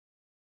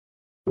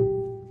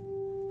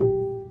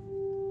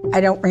I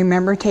don't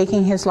remember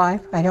taking his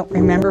life. I don't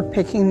remember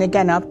picking the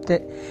gun up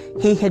that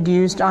he had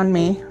used on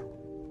me.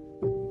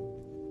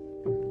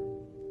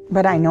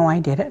 But I know I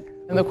did it.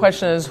 And the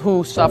question is,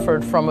 who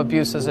suffered from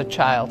abuse as a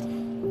child?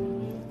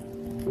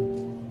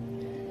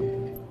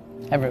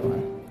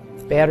 Everyone.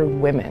 Battered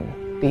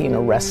women being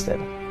arrested.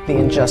 The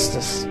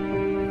injustice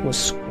was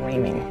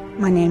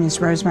screaming. My name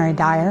is Rosemary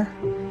Dyer.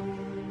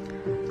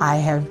 I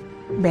have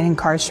been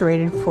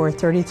incarcerated for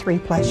 33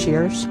 plus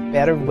years.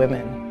 Battered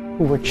women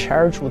who were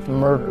charged with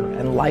murder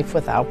and life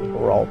without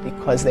parole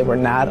because they were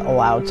not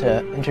allowed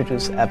to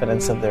introduce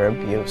evidence of their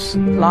abuse.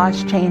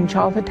 Laws change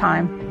all the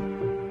time.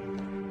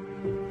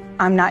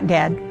 I'm not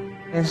dead.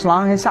 As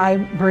long as I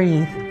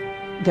breathe,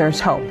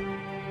 there's hope.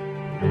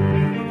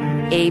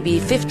 AB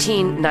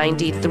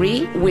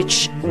 1593,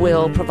 which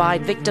will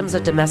provide victims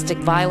of domestic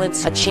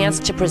violence a chance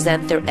to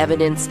present their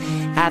evidence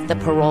at the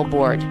parole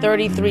board.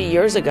 33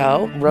 years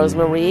ago,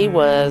 Rosemary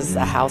was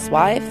a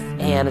housewife,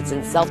 and it's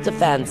in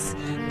self-defense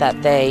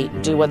that they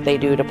do what they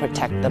do to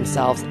protect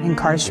themselves.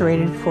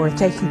 Incarcerated for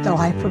taking the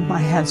life of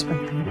my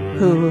husband,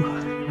 who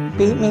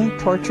beat me,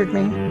 tortured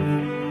me,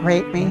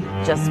 raped me.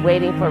 Just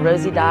waiting for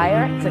Rosie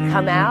Dyer to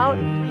come out.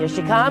 Here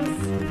she comes.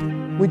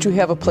 Would you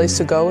have a place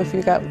to go if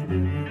you got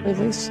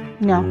released?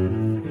 No.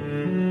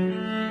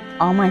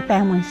 All my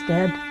family's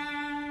dead.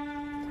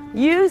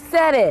 You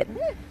said it.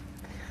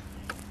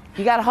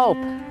 You got hope.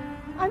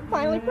 I'm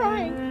finally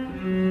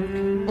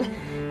crying.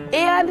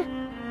 And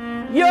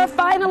you're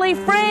finally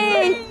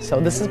free. So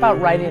this is about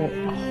righting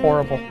a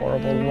horrible,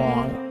 horrible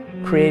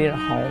wrong, creating a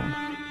home,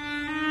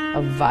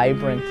 a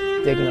vibrant,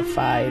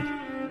 dignified,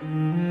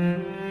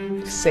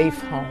 safe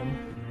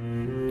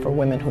home for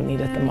women who need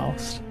it the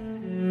most.